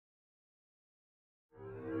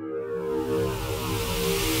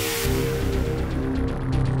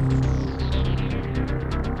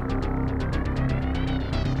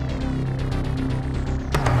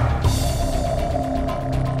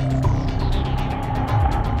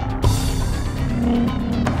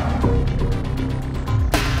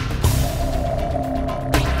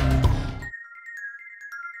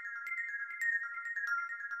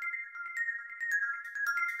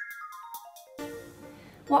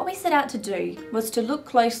What we set out to do was to look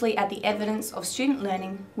closely at the evidence of student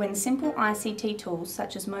learning when simple ICT tools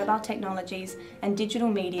such as mobile technologies and digital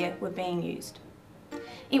media were being used.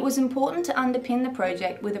 It was important to underpin the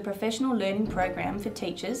project with a professional learning program for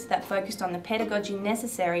teachers that focused on the pedagogy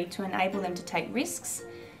necessary to enable them to take risks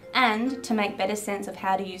and to make better sense of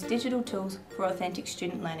how to use digital tools for authentic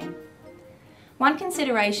student learning. One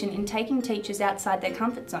consideration in taking teachers outside their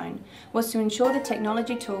comfort zone was to ensure the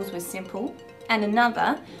technology tools were simple, and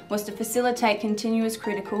another was to facilitate continuous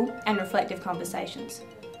critical and reflective conversations.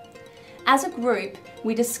 As a group,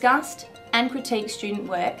 we discussed and critiqued student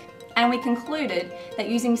work, and we concluded that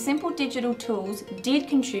using simple digital tools did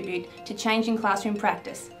contribute to changing classroom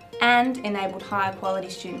practice and enabled higher quality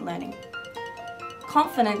student learning.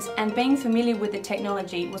 Confidence and being familiar with the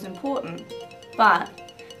technology was important, but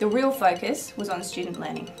the real focus was on student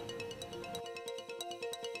learning.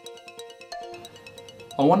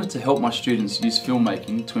 I wanted to help my students use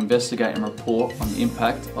filmmaking to investigate and report on the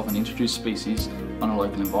impact of an introduced species on a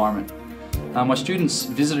local environment. My students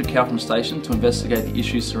visited Caltham Station to investigate the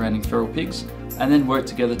issues surrounding feral pigs and then worked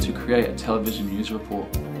together to create a television news report.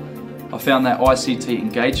 I found that ICT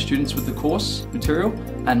engaged students with the course material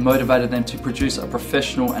and motivated them to produce a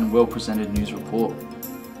professional and well-presented news report.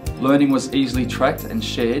 Learning was easily tracked and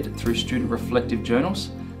shared through student reflective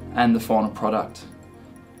journals and the final product.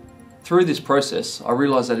 Through this process, I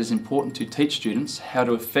realised that it is important to teach students how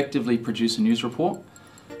to effectively produce a news report.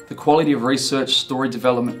 The quality of research, story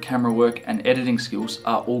development, camera work and editing skills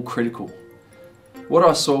are all critical. What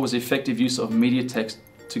I saw was effective use of media text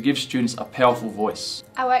to give students a powerful voice.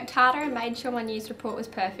 I worked harder and made sure my news report was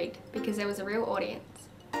perfect because there was a real audience.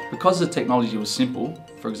 Because the technology was simple,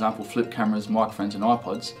 for example flip cameras, microphones and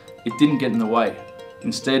iPods, it didn't get in the way.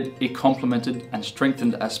 Instead, it complemented and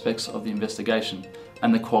strengthened aspects of the investigation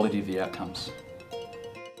and the quality of the outcomes.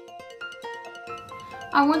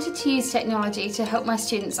 I wanted to use technology to help my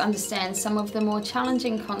students understand some of the more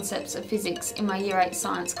challenging concepts of physics in my Year 8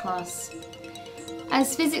 science class.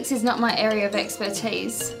 As physics is not my area of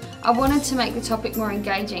expertise, I wanted to make the topic more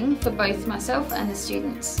engaging for both myself and the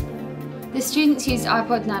students. The students used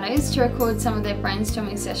iPod Nanos to record some of their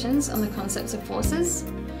brainstorming sessions on the concepts of forces,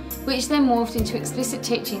 which then morphed into explicit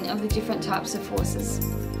teaching of the different types of forces.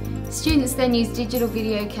 Students then used digital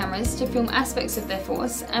video cameras to film aspects of their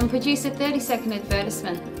force and produce a 30-second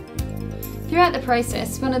advertisement. Throughout the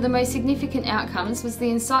process, one of the most significant outcomes was the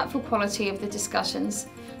insightful quality of the discussions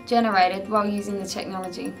generated while using the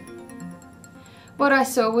technology. What I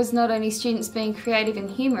saw was not only students being creative and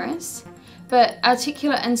humorous, but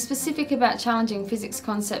articulate and specific about challenging physics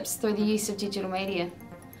concepts through the use of digital media.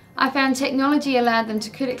 I found technology allowed them to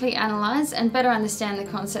critically analyse and better understand the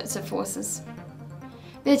concepts of forces.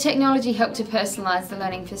 The technology helped to personalise the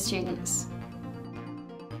learning for students.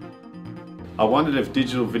 I wondered if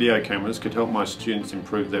digital video cameras could help my students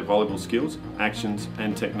improve their volleyball skills, actions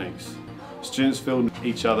and techniques. Students filmed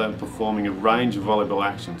each other performing a range of volleyball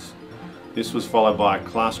actions. This was followed by a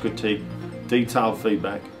class critique, detailed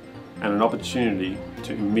feedback and an opportunity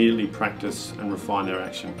to immediately practice and refine their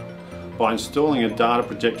action. By installing a data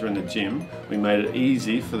projector in the gym, we made it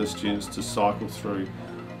easy for the students to cycle through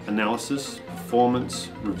analysis, performance,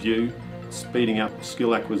 review, speeding up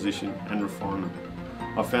skill acquisition and refinement.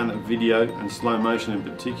 I found that video and slow motion in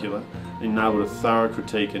particular enabled a thorough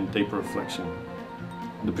critique and deeper reflection.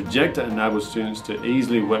 The projector enabled students to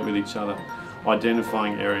easily work with each other,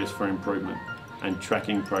 identifying areas for improvement and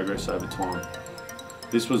tracking progress over time.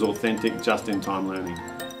 This was authentic, just-in-time learning.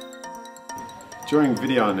 During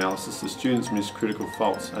video analysis, the students missed critical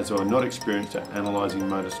faults as they were not experienced at analysing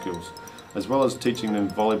motor skills. As well as teaching them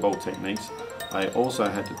volleyball techniques, I also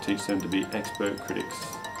had to teach them to be expert critics.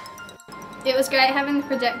 It was great having the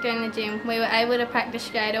projector in the gym. We were able to practice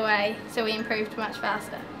straight away, so we improved much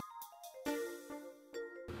faster.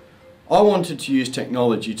 I wanted to use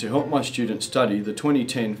technology to help my students study the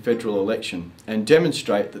 2010 federal election and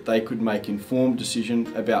demonstrate that they could make informed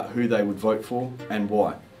decisions about who they would vote for and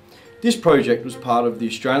why. This project was part of the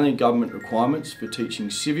Australian Government requirements for teaching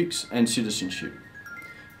civics and citizenship.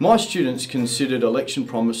 My students considered election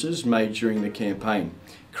promises made during the campaign,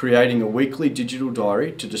 creating a weekly digital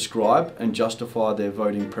diary to describe and justify their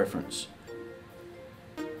voting preference.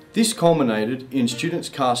 This culminated in students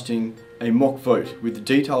casting a mock vote with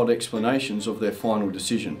detailed explanations of their final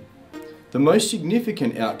decision. The most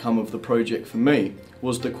significant outcome of the project for me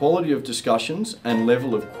was the quality of discussions and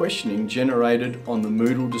level of questioning generated on the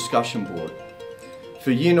Moodle discussion board. For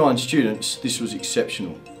Year 9 students, this was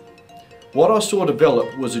exceptional. What I saw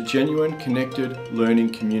develop was a genuine, connected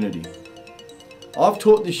learning community. I've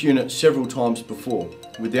taught this unit several times before,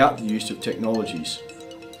 without the use of technologies.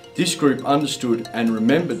 This group understood and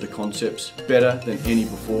remembered the concepts better than any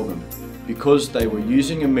before them because they were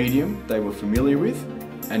using a medium they were familiar with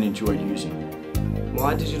and enjoyed using.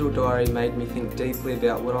 My digital diary made me think deeply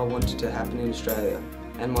about what I wanted to happen in Australia,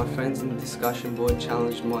 and my friends in the discussion board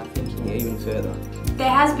challenged my thinking even further. There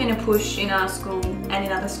has been a push in our school and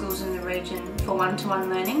in other schools in the region for one-to-one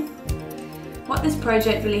learning. What this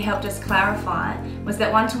project really helped us clarify was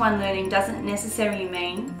that one-to-one learning doesn't necessarily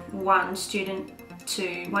mean one student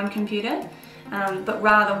to one computer, but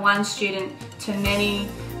rather one student to many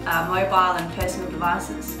mobile and personal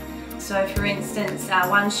devices. So for instance,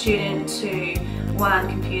 one student to one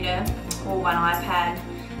computer or one iPad,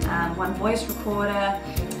 one voice recorder,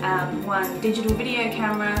 one digital video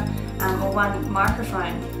camera, or one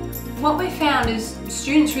microphone. What we found is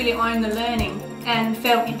students really owned the learning and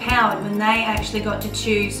felt empowered when they actually got to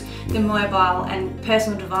choose the mobile and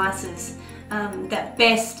personal devices that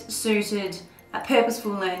best suited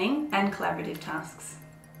purposeful learning and collaborative tasks.